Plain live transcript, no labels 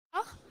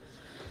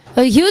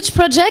a huge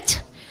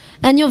project,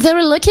 and you're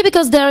very lucky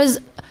because there is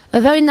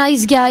a very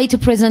nice guy to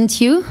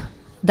present you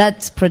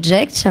that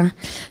project.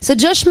 So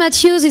Josh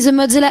Matthews is a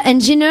Mozilla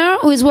engineer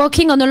who is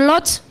working on a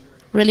lot,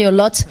 really a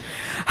lot,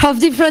 of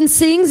different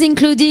things,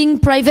 including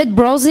private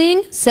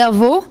browsing,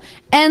 Servo,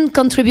 and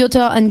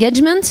contributor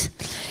engagement.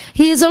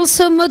 He is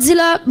also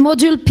Mozilla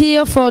module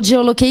peer for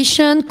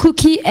geolocation,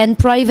 cookie, and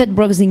private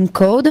browsing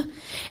code.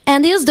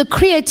 And he is the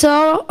creator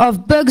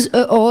of Bugs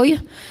Ahoy,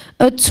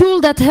 a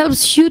tool that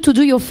helps you to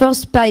do your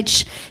first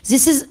patch.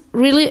 This is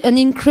really an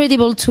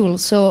incredible tool,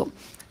 so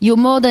you're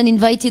more than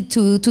invited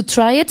to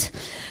try it.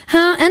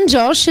 And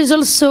Josh is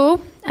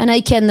also, and I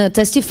can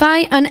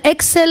testify, an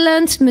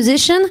excellent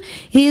musician.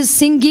 He is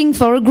singing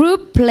for a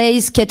group,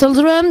 plays kettle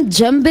drum,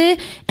 djembe,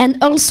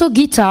 and also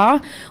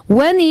guitar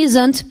when he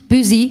isn't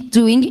busy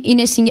doing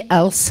anything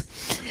else.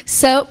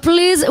 So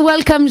please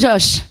welcome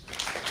Josh.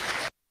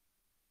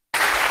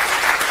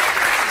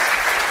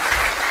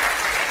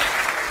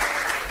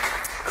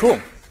 Cool,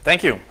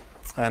 thank you.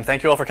 And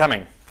thank you all for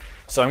coming.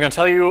 So I'm going to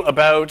tell you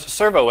about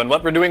Servo and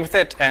what we're doing with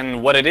it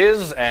and what it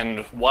is and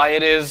why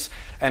it is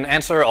and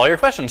answer all your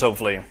questions,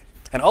 hopefully.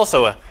 And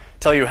also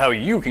tell you how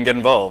you can get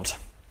involved.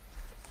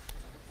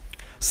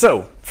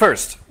 So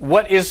first,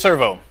 what is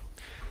Servo?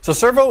 So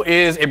Servo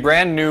is a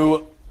brand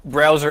new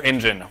browser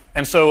engine.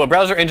 And so a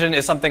browser engine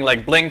is something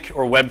like Blink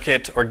or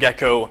WebKit or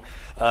Gecko.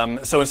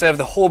 So instead of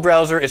the whole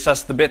browser, it's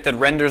just the bit that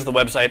renders the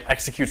website,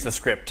 executes the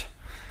script.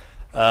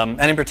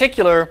 And in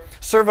particular,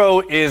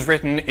 Servo is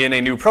written in a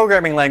new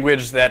programming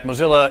language that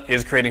Mozilla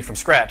is creating from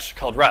scratch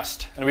called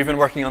Rust. And we've been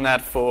working on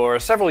that for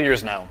several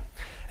years now.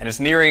 And it's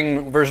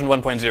nearing version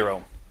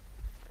 1.0.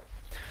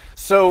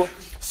 So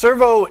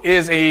Servo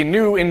is a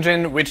new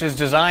engine which is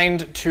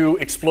designed to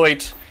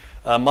exploit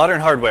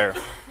modern hardware.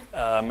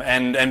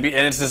 And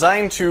it's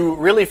designed to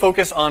really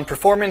focus on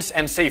performance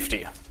and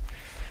safety.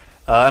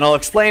 And I'll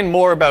explain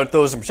more about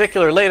those in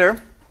particular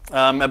later.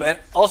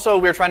 Also,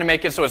 we're trying to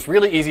make it so it's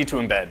really easy to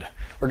embed.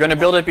 We're going to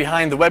build it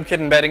behind the WebKit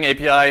embedding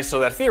API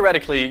so that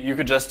theoretically you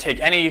could just take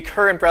any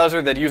current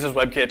browser that uses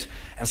WebKit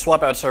and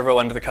swap out Servo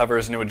under the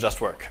covers and it would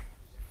just work.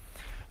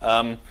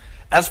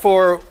 As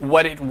for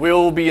what it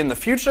will be in the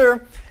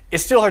future,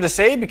 it's still hard to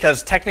say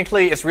because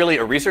technically it's really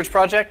a research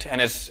project and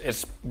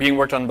it's being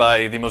worked on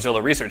by the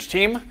Mozilla research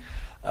team.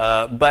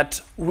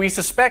 But we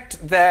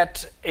suspect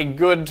that a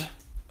good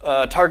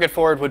target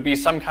for it would be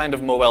some kind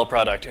of mobile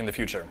product in the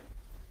future.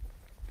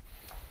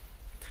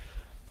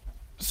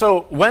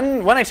 So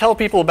when I tell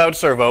people about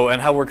Servo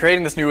and how we're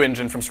creating this new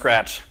engine from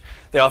scratch,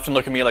 they often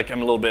look at me like I'm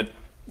a little bit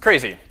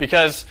crazy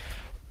because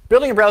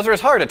building a browser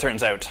is hard, it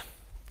turns out.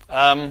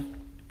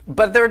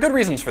 But there are good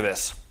reasons for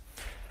this.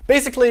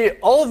 Basically,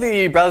 all of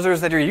the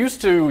browsers that you're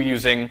used to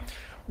using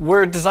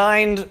were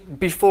designed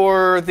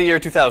before the year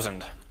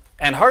 2000.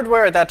 And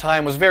hardware at that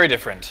time was very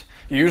different.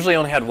 You usually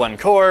only had one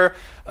core,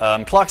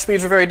 clock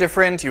speeds were very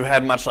different, you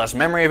had much less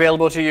memory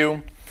available to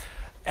you.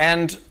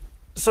 And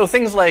so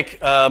things like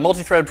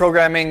multi-thread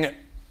programming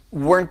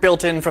weren't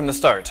built in from the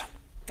start,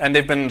 and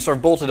they've been sort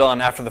of bolted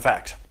on after the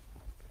fact.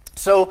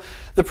 So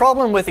the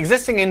problem with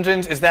existing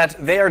engines is that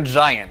they are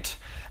giant,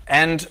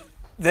 and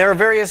there are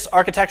various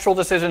architectural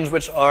decisions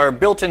which are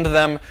built into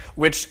them,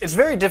 which it's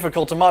very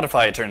difficult to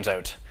modify, it turns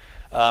out.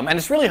 And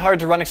it's really hard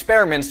to run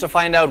experiments to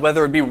find out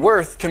whether it would be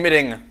worth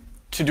committing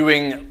to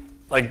doing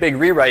like big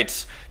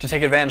rewrites to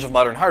take advantage of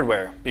modern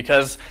hardware,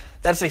 because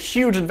that's a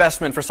huge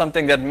investment for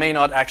something that may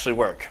not actually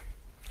work.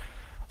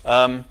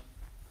 And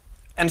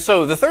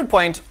so the third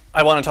point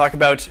I want to talk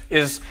about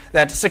is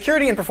that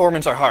security and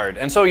performance are hard.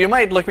 And so you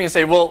might look at me and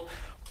say, well,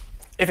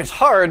 if it's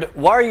hard,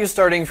 why are you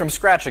starting from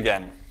scratch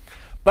again?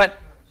 But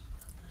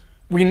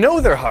we know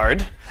they're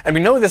hard, and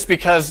we know this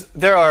because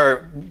there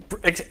are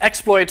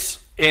exploits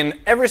in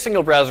every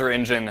single browser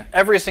engine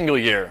every single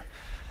year.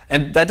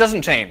 And that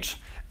doesn't change.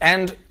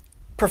 And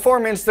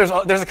performance, there's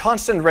a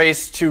constant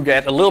race to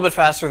get a little bit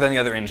faster than the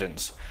other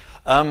engines.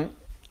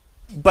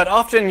 But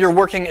often you're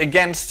working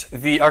against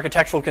the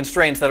architectural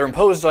constraints that are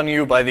imposed on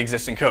you by the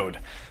existing code.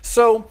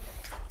 So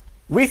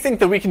we think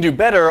that we can do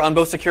better on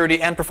both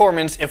security and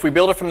performance if we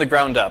build it from the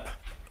ground up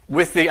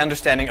with the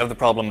understanding of the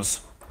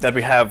problems that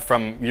we have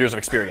from years of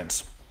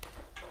experience.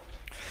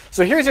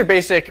 So here's your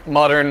basic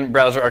modern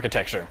browser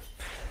architecture.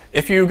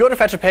 If you go to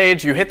fetch a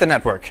page, you hit the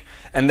network,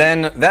 and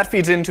then that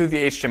feeds into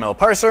the HTML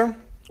parser,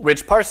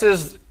 which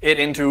parses it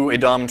into a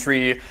DOM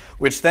tree,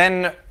 which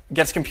then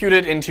gets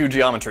computed into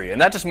geometry.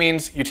 And that just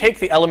means you take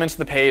the elements of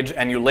the page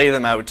and you lay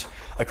them out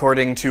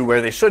according to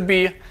where they should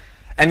be,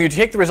 and you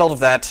take the result of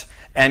that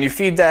and you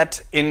feed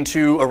that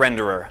into a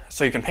renderer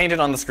so you can paint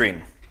it on the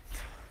screen.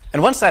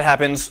 And once that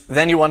happens,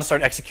 then you want to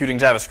start executing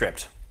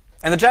JavaScript.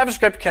 And the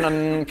JavaScript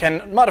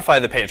can modify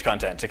the page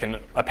content. It can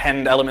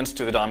append elements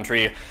to the DOM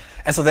tree,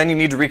 and so then you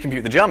need to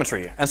recompute the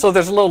geometry. And so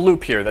there's a little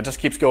loop here that just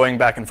keeps going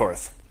back and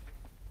forth.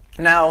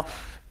 Now,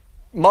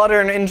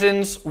 modern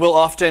engines will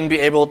often be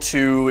able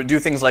to do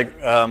things like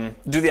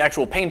do the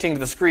actual painting to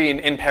the screen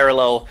in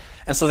parallel,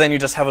 and so then you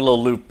just have a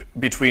little loop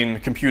between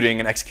computing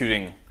and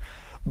executing.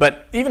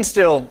 But even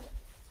still,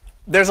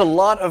 there's a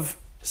lot of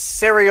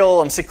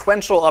serial and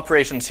sequential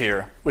operations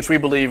here, which we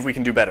believe we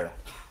can do better.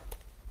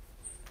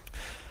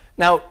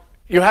 Now,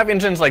 you have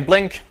engines like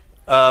Blink,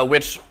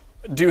 which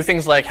do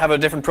things like have a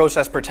different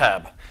process per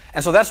tab.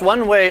 And so that's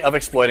one way of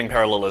exploiting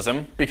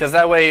parallelism, because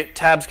that way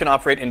tabs can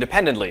operate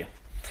independently.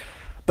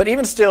 But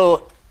even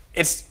still,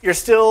 you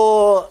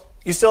still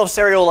have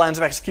serial lines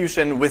of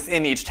execution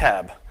within each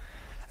tab.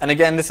 And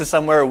again, this is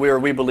somewhere where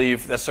we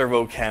believe that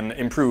Servo can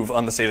improve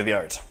on the state of the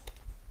art.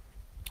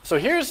 So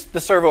here's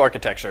the Servo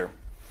architecture.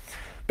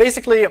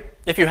 Basically,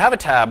 if you have a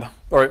tab,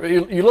 or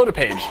you load a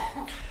page,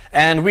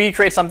 and we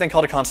create something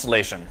called a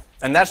constellation.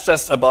 And that's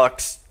just a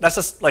box, that's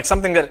just like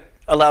something that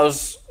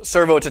allows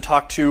Servo to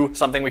talk to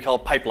something we call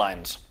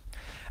pipelines.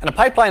 And a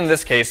pipeline in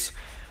this case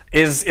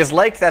is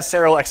like that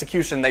serial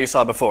execution that you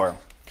saw before.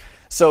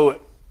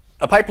 So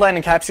a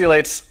pipeline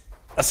encapsulates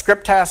a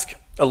script task,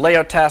 a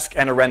layout task,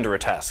 and a renderer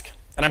task.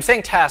 And I'm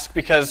saying task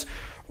because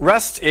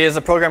Rust is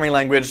a programming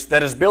language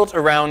that is built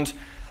around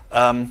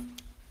an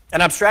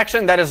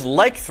abstraction that is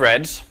like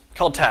threads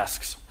called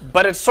tasks,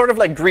 but it's sort of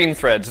like green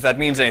threads if that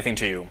means anything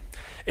to you.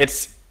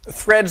 It's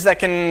threads that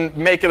can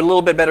make a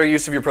little bit better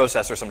use of your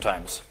processor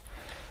sometimes.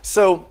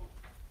 So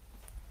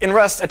in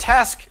Rust, a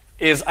task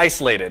is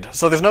isolated,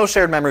 so there's no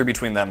shared memory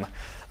between them,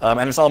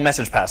 and it's all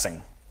message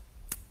passing.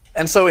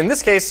 And so in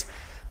this case,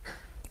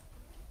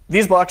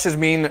 these boxes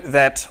mean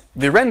that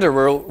the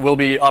renderer will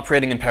be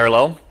operating in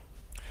parallel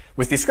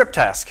with the script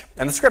task,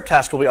 and the script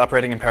task will be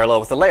operating in parallel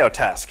with the layout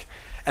task.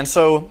 And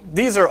so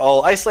these are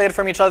all isolated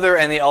from each other,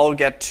 and they all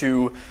get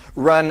to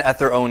run at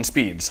their own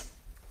speeds.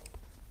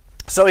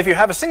 So if you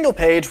have a single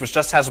page which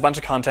just has a bunch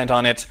of content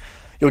on it,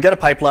 you'll get a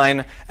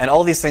pipeline, and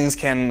all these things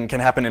can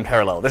happen in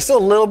parallel. There's still a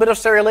little bit of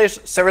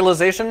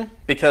serialization,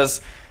 because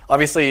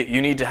obviously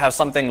you need to have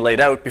something laid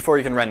out before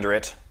you can render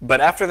it.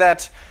 But after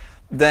that,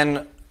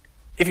 then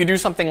if you do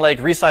something like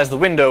resize the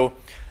window,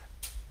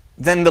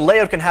 then the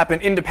layout can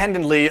happen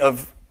independently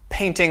of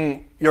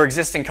painting your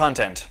existing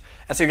content.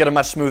 And so you get a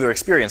much smoother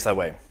experience that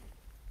way.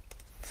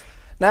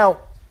 Now,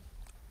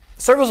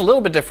 Servo is a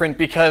little bit different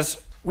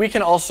because we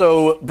can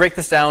also break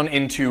this down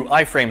into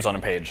iframes on a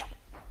page.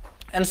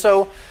 And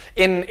so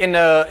in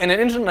an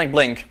engine like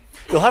Blink,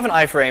 you'll have an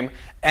iframe,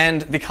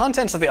 and the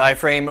contents of the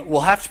iframe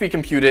will have to be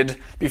computed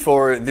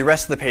before the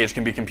rest of the page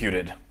can be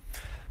computed.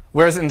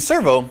 Whereas in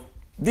Servo,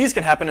 these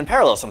can happen in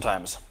parallel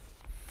sometimes.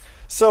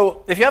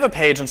 So if you have a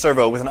page in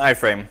Servo with an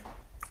iframe,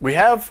 we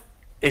have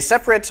a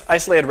separate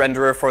isolated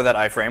renderer for that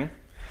iframe,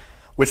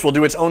 which will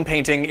do its own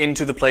painting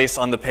into the place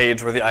on the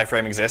page where the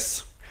iframe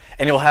exists.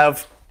 And you'll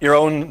have your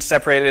own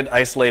separated,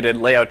 isolated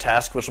layout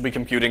task, which will be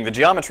computing the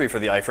geometry for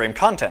the iframe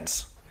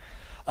contents.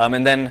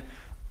 And then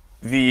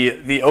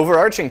the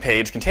overarching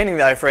page containing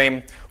the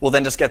iframe will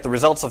then just get the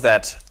results of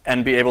that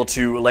and be able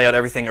to lay out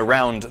everything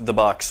around the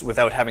box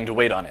without having to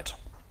wait on it.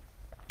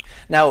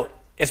 Now,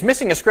 it's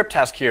missing a script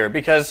task here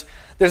because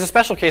there's a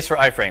special case for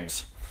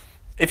iframes.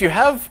 If you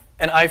have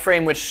an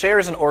iframe which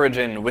shares an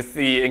origin with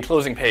the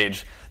enclosing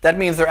page, that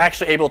means they're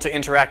actually able to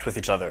interact with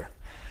each other.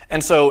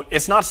 And so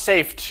it's not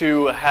safe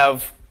to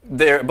have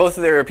both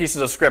of their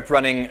pieces of script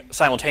running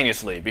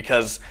simultaneously,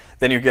 because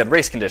then you get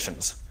race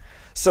conditions.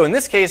 So in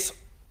this case,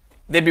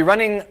 they'd be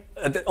running,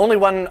 only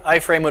one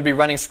iframe would be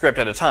running script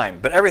at a time,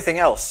 but everything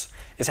else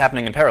is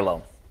happening in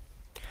parallel.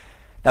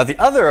 Now the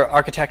other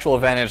architectural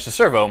advantage to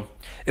Servo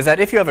is that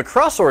if you have a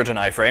cross-origin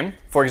iframe,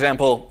 for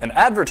example, an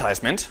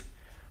advertisement,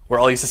 we're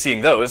all used to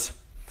seeing those,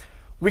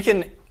 we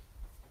can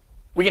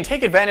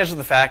take advantage of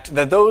the fact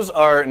that those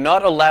are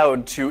not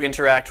allowed to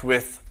interact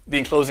with the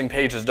enclosing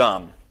page's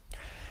DOM.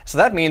 So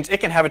that means it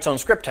can have its own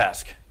script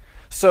task.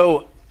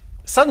 So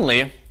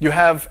suddenly you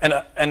have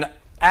an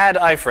add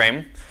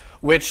iframe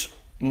which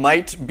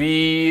might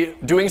be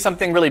doing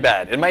something really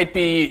bad. It might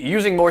be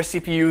using more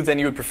CPU than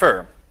you would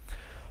prefer.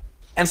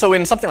 And so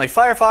in something like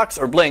Firefox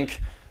or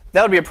Blink,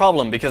 that would be a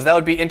problem because that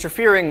would be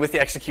interfering with the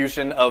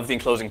execution of the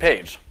enclosing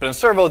page. But in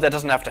Servo, that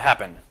doesn't have to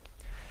happen.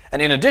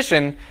 And in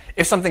addition,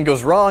 if something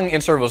goes wrong in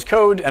Servo's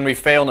code and we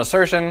fail an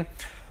assertion,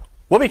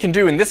 what we can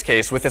do in this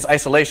case with this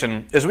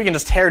isolation is we can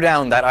just tear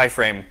down that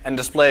iframe and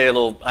display a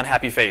little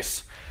unhappy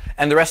face.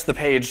 And the rest of the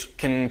page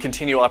can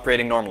continue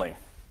operating normally.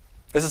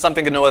 This is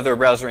something that no other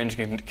browser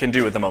engine can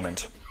do at the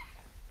moment.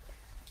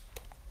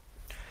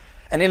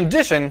 And in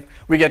addition,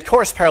 we get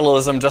coarse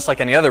parallelism just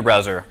like any other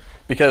browser,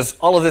 because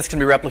all of this can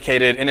be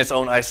replicated in its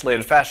own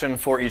isolated fashion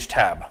for each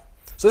tab.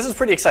 So this is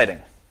pretty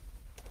exciting.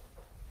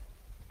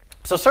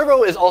 So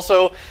Servo is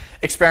also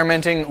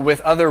experimenting with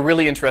other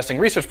really interesting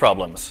research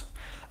problems.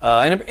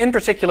 And in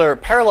particular,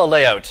 parallel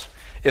layout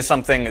is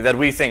something that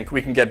we think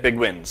we can get big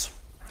wins.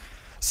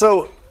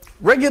 So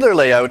regular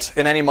layout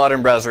in any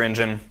modern browser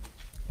engine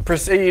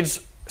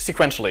proceeds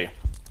sequentially.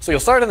 So you'll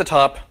start at the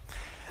top,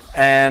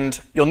 and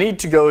you'll need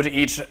to go to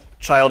each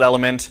child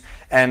element,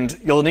 and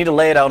you'll need to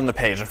lay it out on the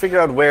page and figure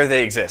out where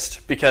they exist,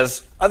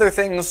 because other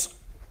things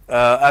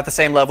at the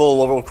same level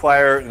will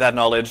require that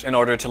knowledge in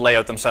order to lay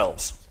out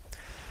themselves.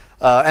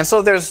 And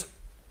so there's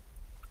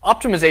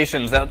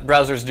optimizations that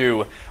browsers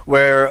do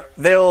where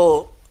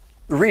they'll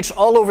reach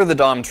all over the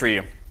DOM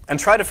tree and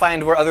try to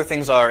find where other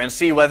things are and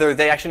see whether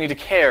they actually need to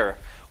care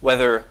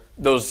whether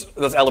those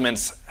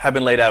elements have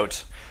been laid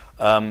out.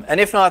 And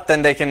if not,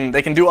 then they can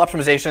do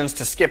optimizations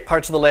to skip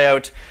parts of the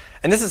layout.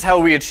 And this is how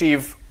we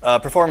achieve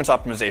performance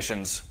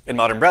optimizations in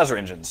modern browser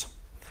engines.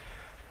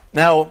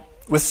 Now,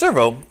 with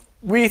Servo,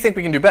 we think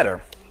we can do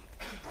better.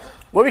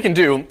 What we can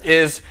do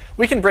is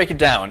we can break it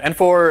down. And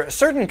for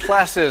certain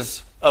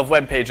classes of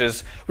web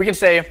pages, we can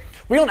say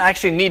we don't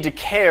actually need to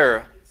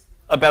care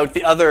about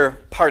the other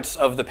parts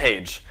of the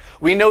page.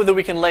 We know that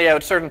we can lay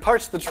out certain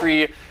parts of the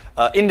tree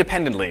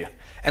independently.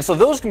 And so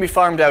those can be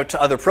farmed out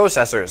to other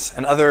processors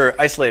and other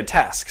isolated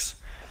tasks.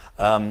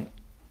 And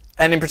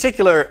in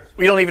particular,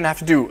 we don't even have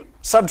to do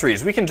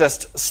subtrees. We can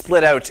just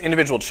split out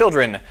individual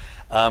children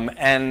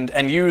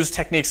and use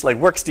techniques like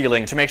work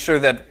stealing to make sure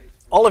that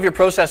all of your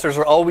processors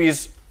are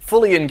always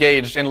fully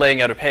engaged in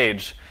laying out a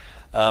page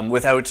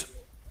without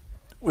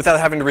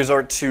having to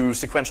resort to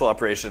sequential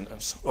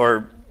operations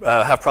or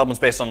have problems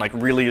based on like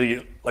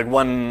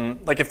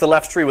if the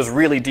left tree was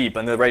really deep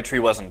and the right tree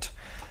wasn't.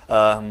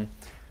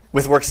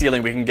 With work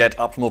stealing, we can get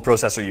optimal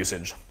processor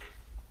usage.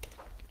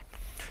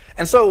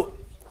 And so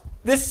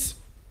this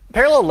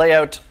parallel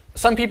layout,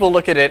 some people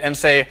look at it and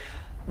say,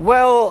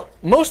 well,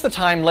 most of the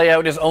time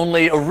layout is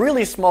only a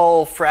really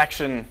small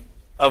fraction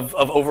of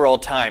overall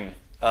time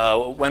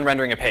when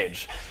rendering a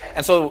page.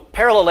 And so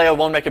parallel layout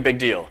won't make a big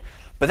deal.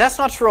 But that's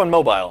not true on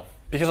mobile.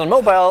 Because on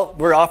mobile,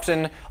 we're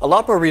often a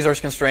lot more resource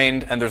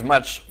constrained and there's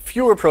much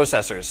fewer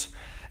processors.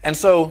 And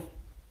so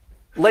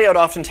layout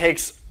often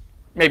takes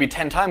maybe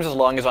 10 times as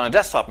long as on a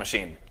desktop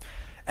machine.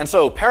 And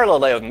so parallel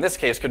layout in this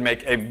case could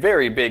make a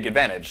very big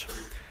advantage.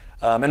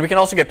 And we can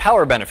also get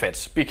power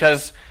benefits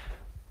because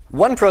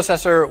one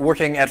processor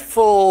working at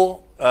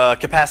full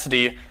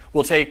capacity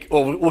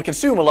will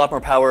consume a lot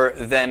more power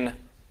than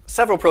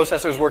several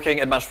processors working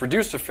at much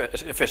reduced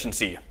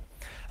efficiency,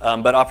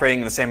 but operating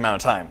in the same amount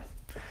of time.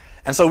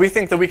 And so we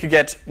think that we could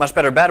get much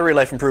better battery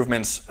life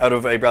improvements out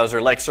of a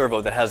browser like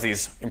Servo that has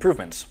these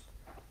improvements.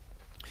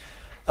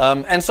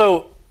 And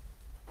so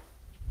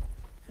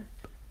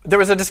there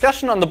was a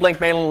discussion on the Blink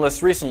mailing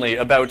list recently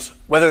about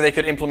whether they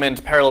could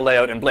implement parallel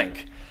layout in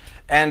Blink.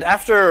 And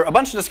after a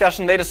bunch of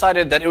discussion, they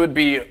decided that it would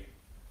be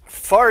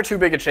far too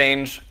big a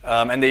change,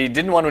 and they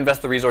didn't want to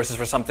invest the resources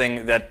for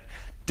something that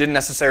didn't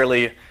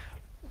necessarily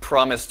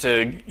promise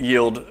to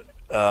yield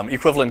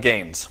equivalent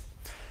gains.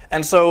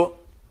 And so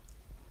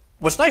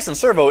what's nice in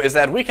Servo is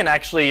that we can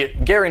actually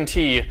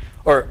guarantee,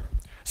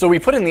 so we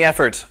put in the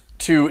effort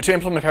to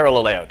implement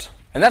parallel layout.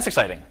 And that's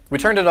exciting. We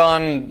turned it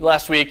on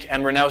last week,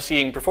 and we're now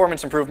seeing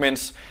performance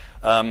improvements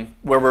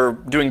where we're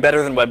doing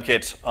better than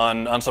WebKit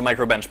on some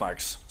micro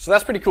benchmarks. So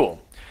that's pretty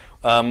cool.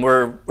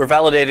 We're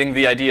validating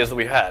the ideas that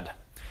we've had.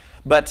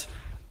 But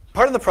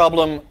part of the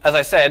problem, as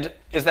I said,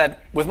 is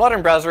that with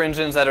modern browser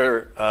engines that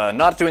are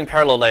not doing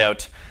parallel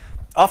layout,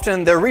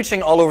 often they're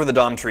reaching all over the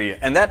DOM tree,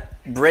 and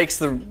that breaks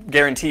the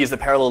guarantees that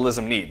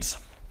parallelism needs,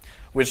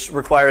 which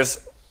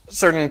requires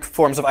certain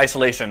forms of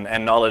isolation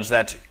and knowledge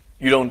that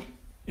you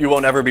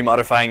won't ever be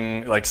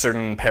modifying like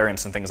certain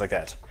parents and things like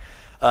that.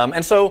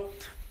 And so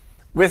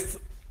with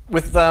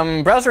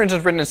browser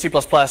engines written in C++,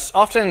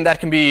 often that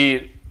can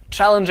be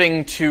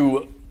challenging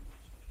to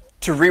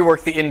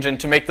rework the engine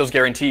to make those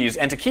guarantees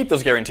and to keep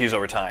those guarantees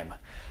over time.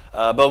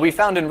 But we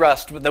found in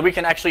Rust that we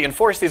can actually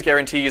enforce these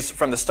guarantees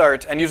from the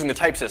start and using the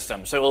type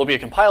system. So it will be a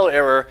compiler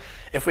error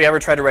if we ever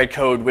try to write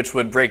code which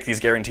would break these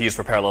guarantees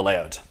for parallel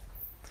layout.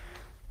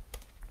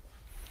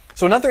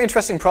 So another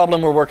interesting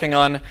problem we're working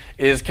on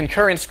is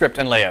concurrent script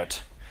and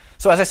layout.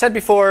 So as I said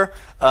before,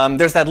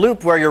 there's that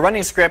loop where you're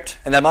running script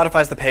and that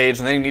modifies the page,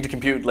 and then you need to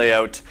compute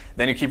layout,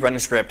 then you keep running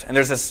script, and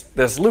there's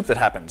this loop that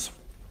happens.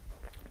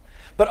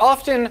 But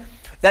often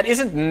that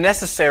isn't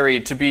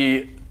necessary to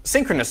be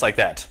synchronous like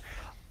that.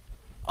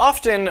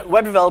 Often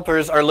web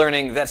developers are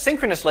learning that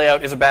synchronous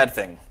layout is a bad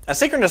thing. A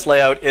synchronous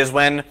layout is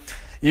when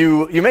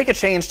you make a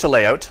change to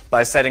layout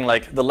by setting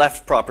like the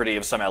left property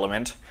of some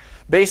element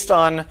based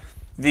on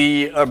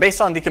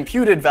the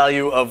computed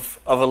value of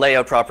a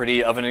layout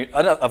property of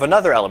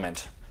another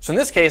element. So in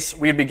this case,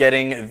 we'd be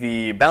getting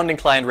the bounding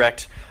client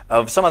rect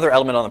of some other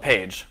element on the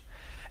page.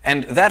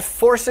 And that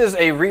forces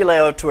a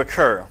relayout to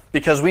occur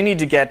because we need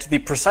to get the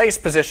precise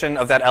position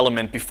of that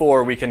element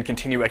before we can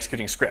continue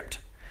executing script.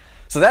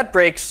 So that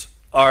breaks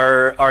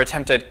our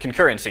attempt at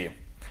concurrency.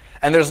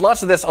 And there's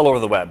lots of this all over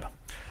the web.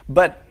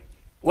 But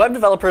web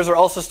developers are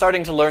also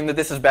starting to learn that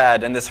this is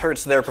bad and this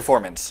hurts their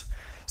performance.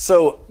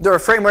 So there are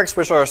frameworks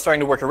which are starting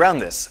to work around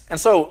this. And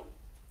so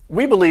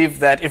we believe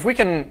that if we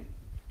can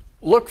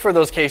look for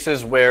those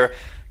cases where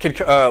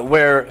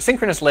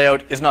synchronous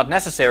layout is not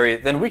necessary,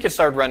 then we could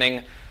start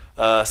running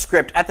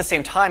script at the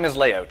same time as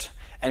layout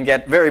and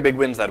get very big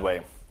wins that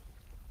way.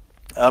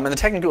 And the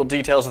technical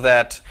details of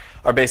that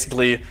are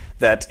basically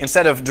that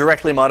instead of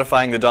directly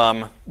modifying the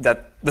DOM,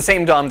 the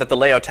same DOM that the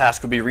layout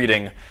task would be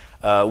reading,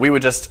 we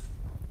would just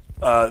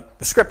the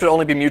script would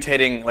only be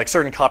mutating like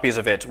certain copies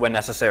of it when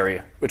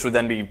necessary, which would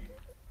then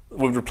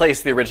would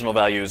replace the original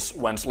values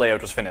once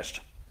layout was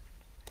finished.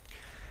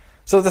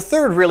 So the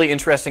third really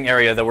interesting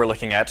area that we're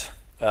looking at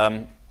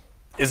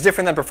is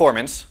different than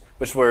performance,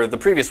 which were the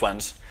previous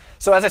ones.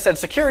 So as I said,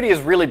 security is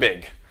really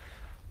big.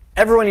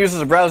 Everyone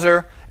uses a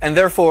browser, and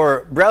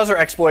therefore browser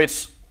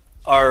exploits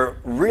are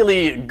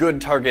really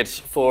good targets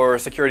for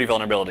security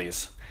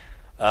vulnerabilities.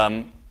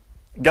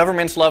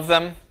 Governments love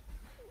them.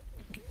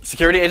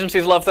 Security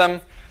agencies love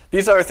them.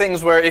 These are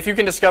things where if you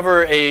can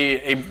discover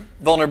a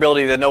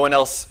vulnerability that no one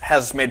else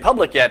has made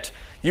public yet,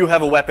 you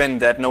have a weapon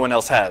that no one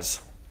else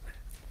has.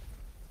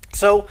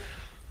 So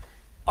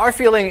our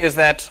feeling is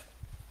that,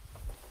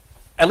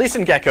 at least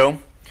in Gecko,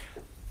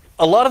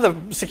 a lot of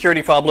the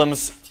security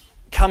problems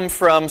come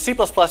from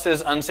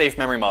C++'s unsafe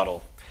memory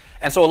model.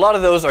 And so a lot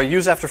of those are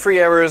use after free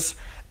errors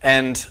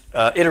and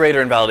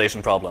iterator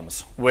invalidation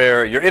problems,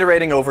 where you're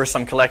iterating over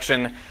some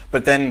collection,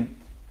 but then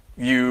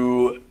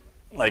you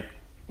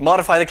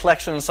modify the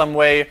collection in some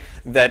way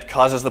that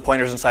causes the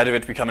pointers inside of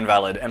it to become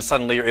invalid, and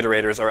suddenly your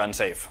iterators are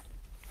unsafe.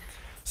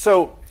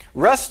 So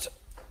Rust,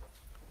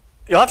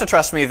 you'll have to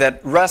trust me that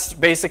Rust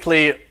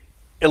basically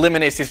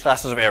eliminates these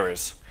classes of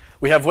errors.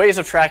 We have ways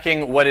of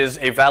tracking what is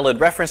a valid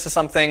reference to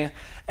something,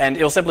 and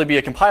it'll simply be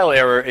a compile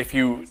error if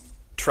you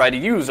try to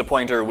use a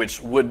pointer which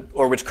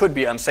could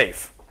be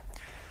unsafe.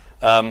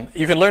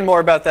 You can learn more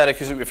about that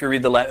if you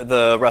read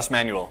the Rust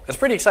manual. It's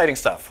pretty exciting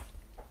stuff.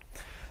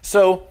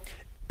 So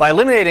by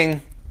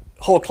eliminating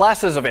whole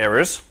classes of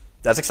errors,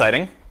 that's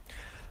exciting.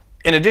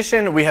 In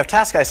addition, we have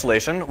task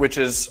isolation, which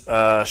is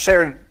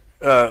shared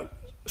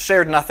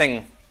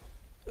nothing,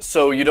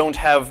 so you don't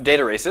have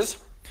data races.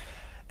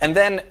 And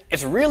then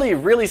it's really,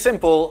 really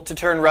simple to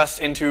turn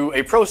Rust into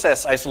a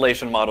process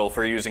isolation model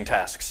for using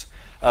tasks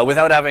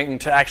without having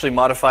to actually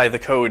modify the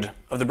code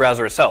of the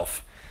browser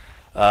itself.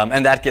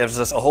 And that gives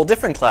us a whole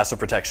different class of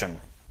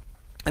protection.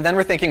 And then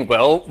we're thinking,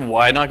 well,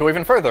 why not go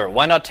even further?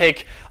 Why not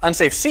take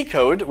unsafe C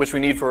code, which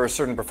we need for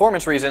certain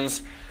performance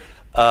reasons,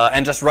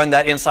 and just run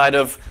that inside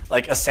of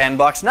a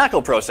sandbox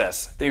NACL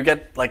process? That you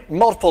get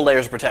multiple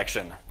layers of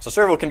protection. So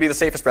Servo can be the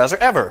safest browser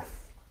ever.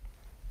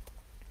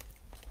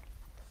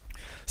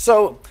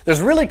 So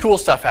there's really cool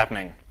stuff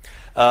happening.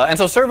 And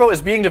so Servo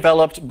is being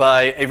developed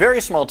by a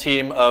very small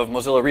team of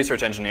Mozilla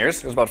research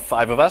engineers. There's about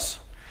 5 of us.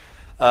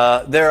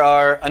 There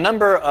are a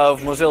number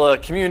of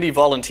Mozilla community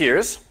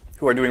volunteers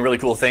who are doing really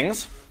cool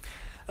things.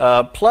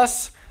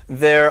 Plus,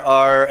 there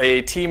are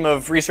a team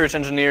of research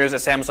engineers at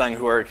Samsung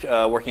who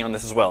are working on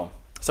this as well.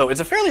 So it's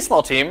a fairly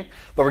small team,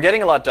 but we're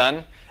getting a lot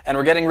done, and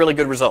we're getting really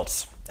good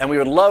results. And we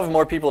would love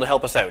more people to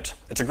help us out.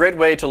 It's a great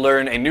way to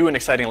learn a new and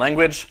exciting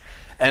language,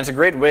 and it's a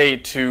great way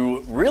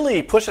to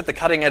really push at the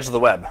cutting edge of the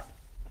web.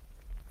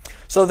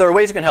 So there are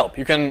ways you can help.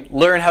 You can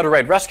learn how to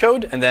write Rust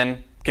code and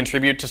then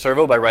contribute to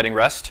Servo by writing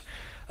Rust,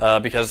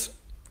 because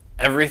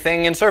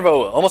everything in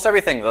Servo, almost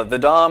everything, the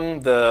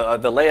DOM,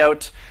 the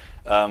layout,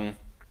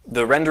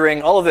 the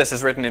rendering, all of this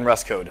is written in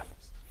Rust code.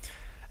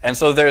 And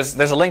so there's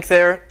a link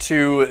there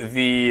to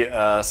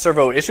the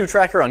Servo issue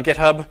tracker on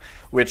GitHub,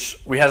 which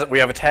we have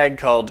a tag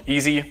called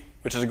easy,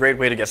 which is a great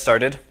way to get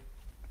started.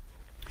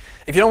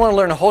 If you don't want to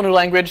learn a whole new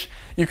language,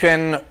 you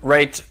can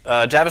write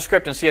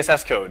JavaScript and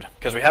CSS code,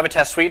 because we have a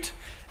test suite,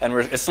 and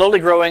it's slowly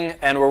growing,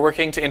 and we're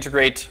working to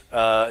integrate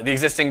the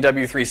existing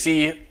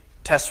W3C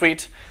test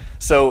suite.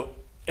 So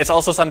it's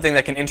also something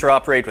that can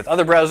interoperate with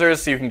other browsers,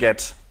 so you can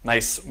get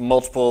nice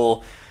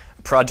multiple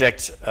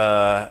project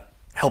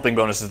helping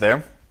bonuses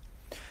there.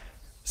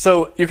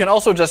 So you can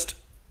also just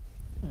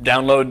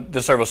download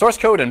the Servo source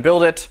code and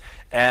build it,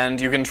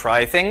 and you can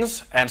try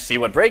things and see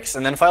what breaks,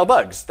 and then file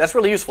bugs. That's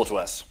really useful to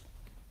us.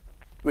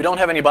 We don't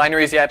have any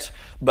binaries yet,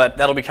 but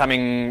that'll be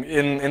coming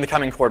in the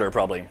coming quarter,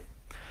 probably.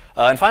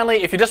 And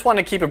finally, if you just want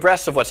to keep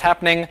abreast of what's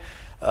happening,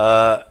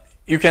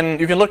 you can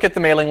look at the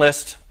mailing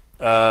list.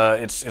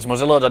 It's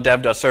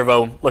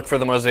mozilla.dev.servo. Look for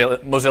the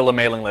Mozilla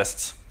mailing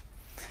lists.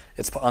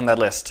 It's on that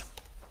list.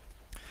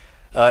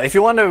 If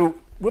you want to,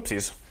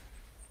 whoopsies.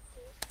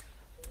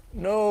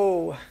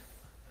 No.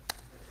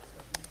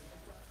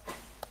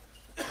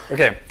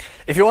 Okay.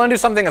 If you want to do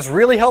something that's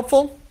really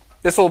helpful,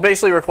 this will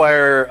basically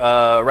require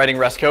writing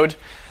Rust code.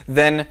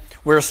 Then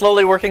we're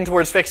slowly working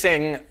towards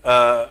fixing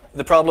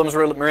the problems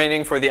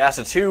remaining for the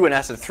ACID 2 and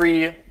ACID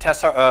 3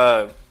 test,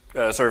 sort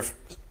of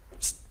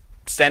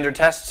standard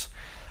tests.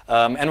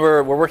 And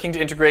we're working to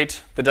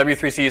integrate the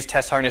W3C's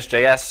test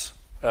harness.js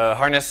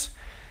harness.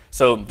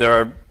 So there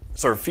are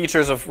sort of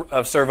features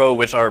of Servo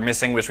which are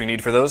missing, which we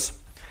need for those.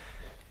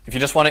 If you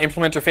just want to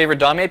implement your favorite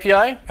DOM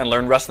API and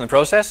learn Rust in the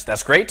process,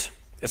 that's great.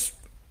 It's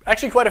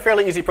actually quite a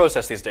fairly easy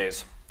process these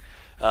days.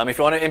 If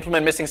you want to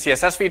implement missing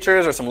CSS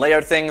features or some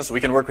layout things, we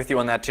can work with you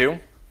on that too.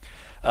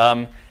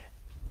 And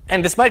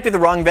this might be the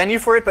wrong venue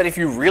for it, but if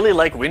you really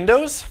like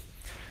Windows,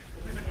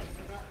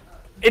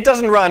 it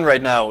doesn't run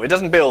right now. It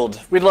doesn't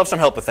build. We'd love some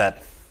help with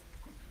that.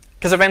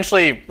 Because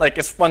eventually,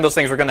 it's one of those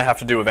things we're going to have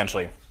to do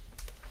eventually.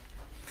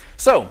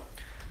 So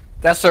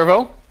that's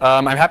Servo.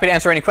 I'm happy to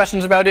answer any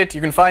questions about it. You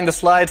can find the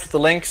slides with the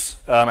links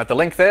at the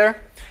link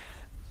there.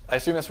 I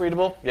assume that's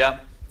readable? Yeah.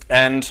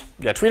 And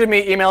yeah, tweet at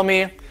me, email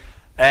me.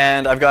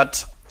 And I've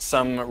got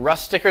some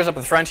Rust stickers up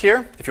at the front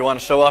here. If you want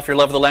to show off your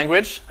love of the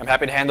language, I'm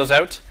happy to hand those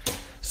out.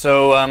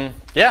 So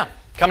yeah,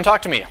 come and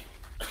talk to me.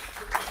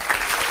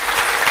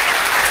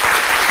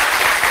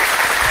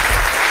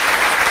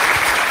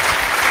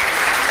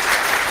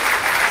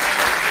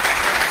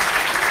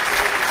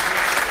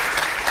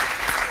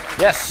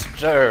 Yes,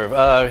 sure.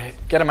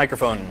 Get a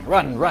microphone.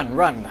 Run, run,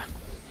 run.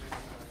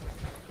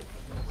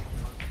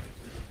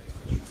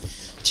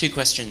 Two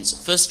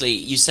questions. Firstly,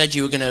 you said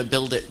you were going to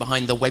build it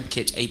behind the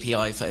WebKit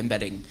API for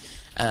embedding.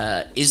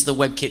 Is the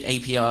WebKit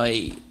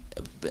API,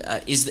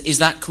 is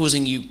that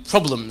causing you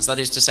problems? That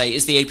is to say,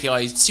 is the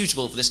API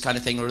suitable for this kind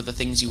of thing, or are there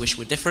things you wish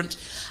were different?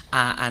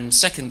 And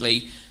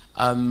secondly,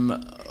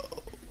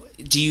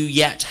 do you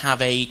yet have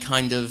a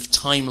kind of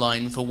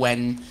timeline for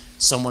when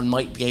someone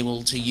might be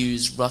able to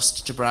use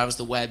Rust to browse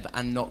the web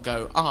and not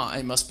go,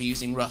 I must be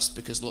using Rust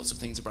because lots of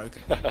things are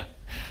broken?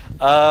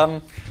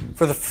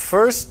 For the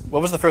first,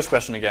 what was the first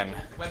question again?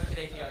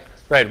 WebKit API.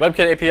 Right,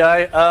 WebKit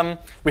API.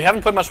 We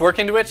haven't put much work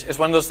into it. It's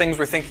one of those things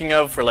we're thinking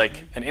of for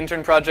like an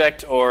intern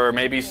project or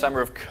maybe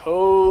summer of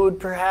code,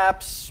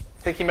 perhaps,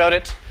 thinking about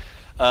it.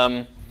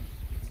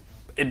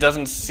 It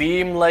doesn't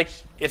seem like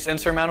it's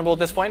insurmountable at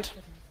this point.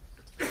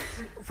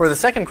 For the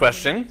second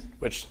question,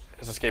 which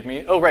has escaped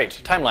me, oh right,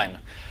 timeline.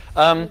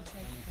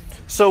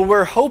 So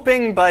we're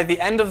hoping by the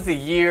end of the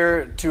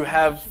year to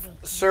have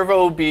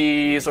Servo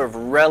be sort of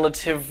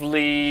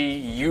relatively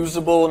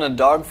usable in a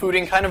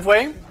dog-fooding kind of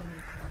way,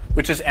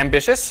 which is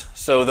ambitious.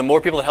 So the more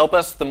people that help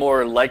us, the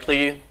more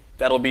likely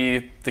that'll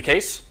be the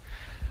case.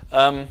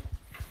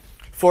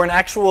 For an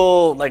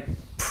actual like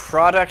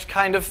product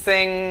kind of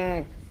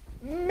thing,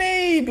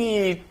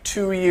 maybe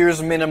 2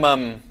 years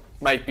minimum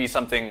might be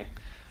something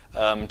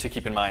to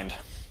keep in mind.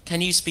 Can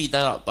you speed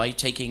that up by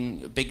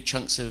taking big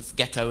chunks of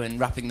Gecko and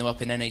wrapping them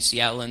up in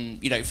NaCl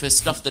and, for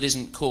stuff that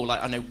isn't core,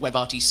 like, I know,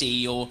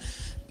 WebRTC or,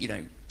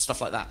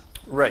 stuff like that?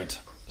 Right.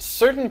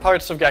 Certain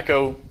parts of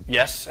Gecko,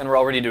 yes, and we're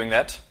already doing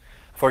that.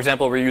 For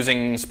example, we're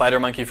using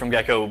SpiderMonkey from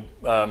Gecko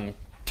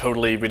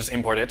totally, we just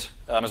import it,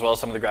 as well as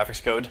some of the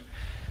graphics code.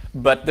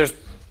 But there's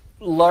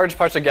large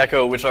parts of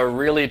Gecko which are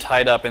really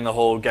tied up in the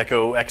whole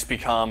Gecko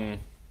XPCOM,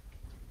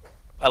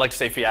 I like to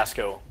say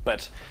fiasco,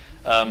 but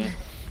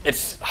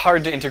it's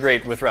hard to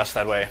integrate with Rust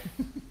that way.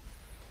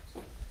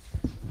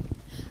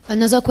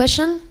 Another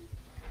question?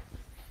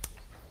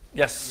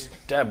 Yes,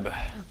 Deb.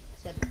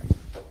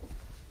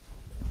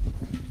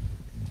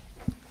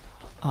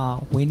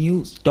 When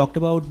you talked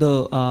about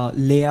the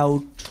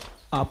layout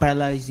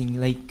parallelizing,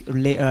 like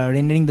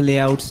rendering the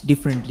layouts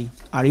differently,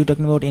 are you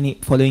talking about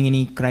following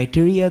any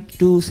criteria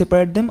to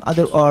separate them?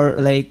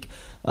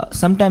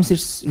 Sometimes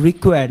it's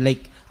required.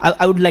 Like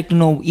I would like to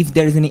know if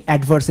there is any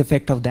adverse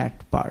effect of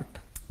that part,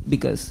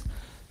 because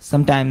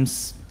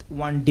sometimes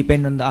one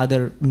depends on the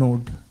other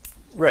node.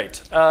 Right.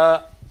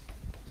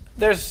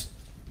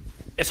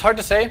 It's hard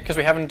to say because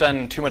we haven't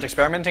done too much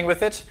experimenting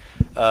with it,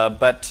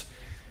 but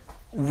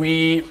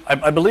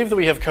I believe that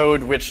we have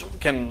code which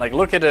can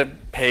look at a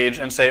page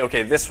and say,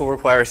 okay, this will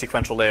require a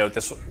sequential layout.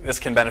 This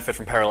can benefit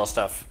from parallel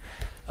stuff,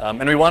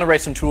 and we want to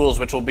write some tools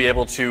which will be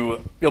able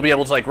to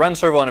run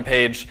Servo on a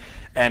page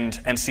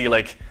and see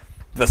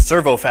the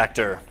Servo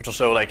factor, which will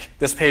show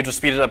this page was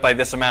speeded up by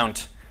this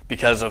amount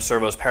because of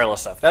Servo's parallel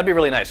stuff. That'd be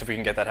really nice if we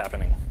can get that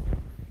happening.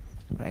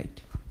 Right.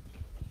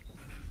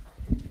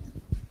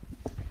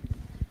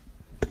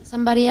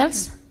 Somebody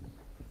else?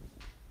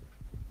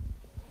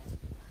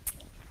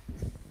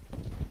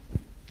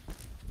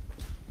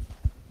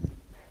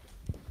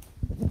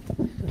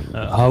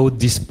 How would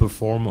this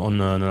perform on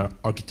an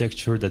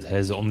architecture that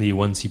has only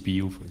one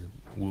CPU?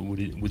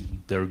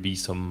 Would there be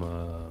some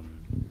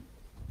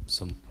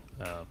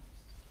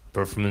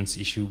performance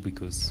issue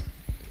because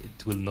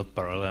it will not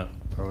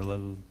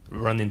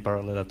run in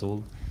parallel at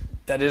all?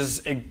 That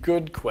is a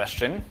good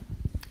question.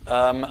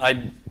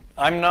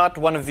 I'm not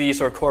one of the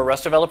sort of core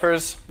Rust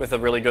developers with a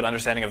really good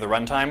understanding of the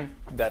runtime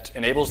that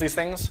enables these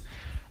things.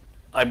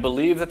 I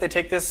believe that they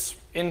take this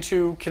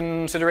into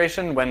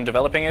consideration when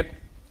developing it,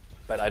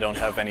 but I don't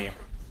have any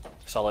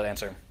solid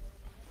answer.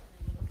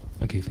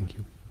 Okay, thank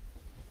you.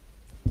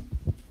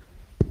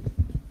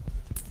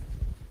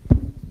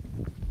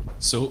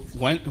 So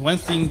one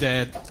thing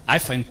that I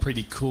find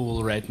pretty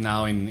cool right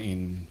now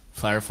in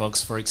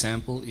Firefox, for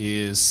example,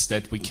 is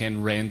that we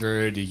can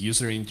render the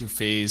user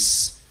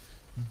interface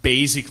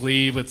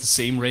basically with the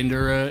same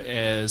renderer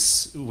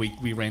as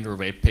we render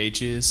web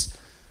pages.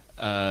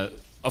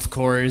 Of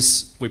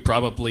course, we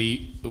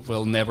probably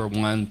will never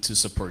want to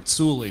support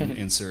Zool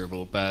in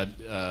Servo, but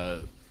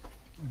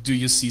do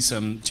you see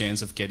some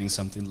chance of getting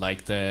something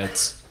like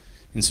that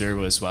in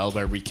Servo as well,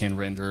 where we can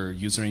render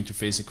user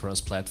interface across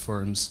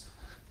platforms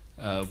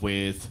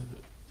with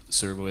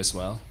Servo as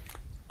well?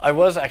 I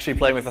was actually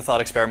playing with a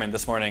thought experiment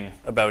this morning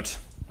about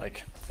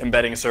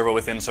embedding Servo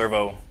within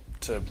Servo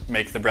to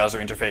make the browser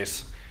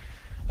interface.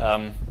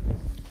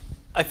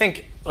 I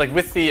think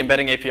with the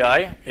embedding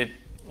API, it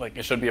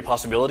should be a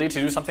possibility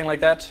to do something like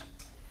that,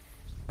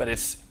 but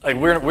it's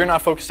we're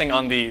not focusing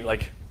on the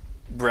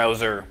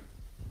browser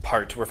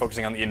part. We're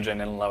focusing on the engine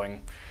and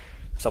allowing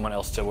someone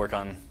else to work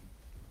on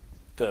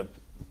the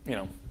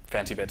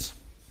fancy bits.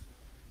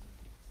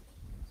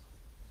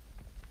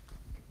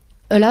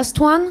 A last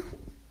one?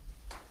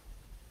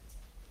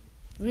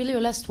 Really, a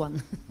last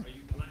one. Are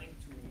you planning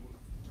to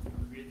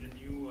create a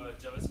new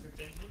JavaScript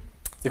engine?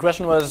 The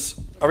question was,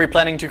 are we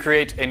planning to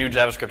create a new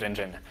JavaScript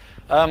engine?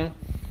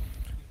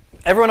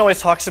 Everyone always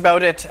talks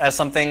about it as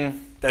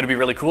something that would be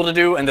really cool to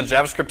do, and the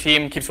JavaScript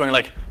team keeps going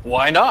like,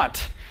 why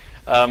not?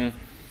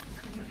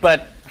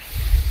 But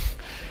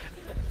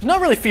it's not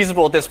really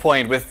feasible at this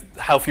point with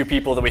how few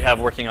people that we have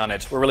working on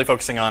it. We're really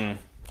focusing on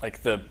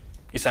like the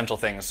essential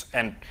things.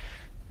 And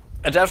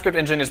a JavaScript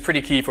engine is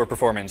pretty key for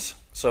performance.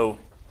 So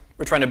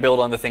we're trying to build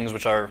on the things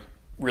which are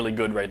really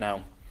good right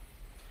now.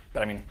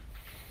 But I mean,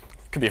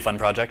 it could be a fun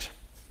project.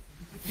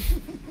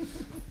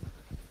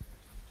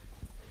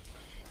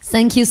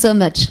 Thank you so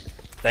much.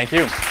 Thank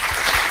you.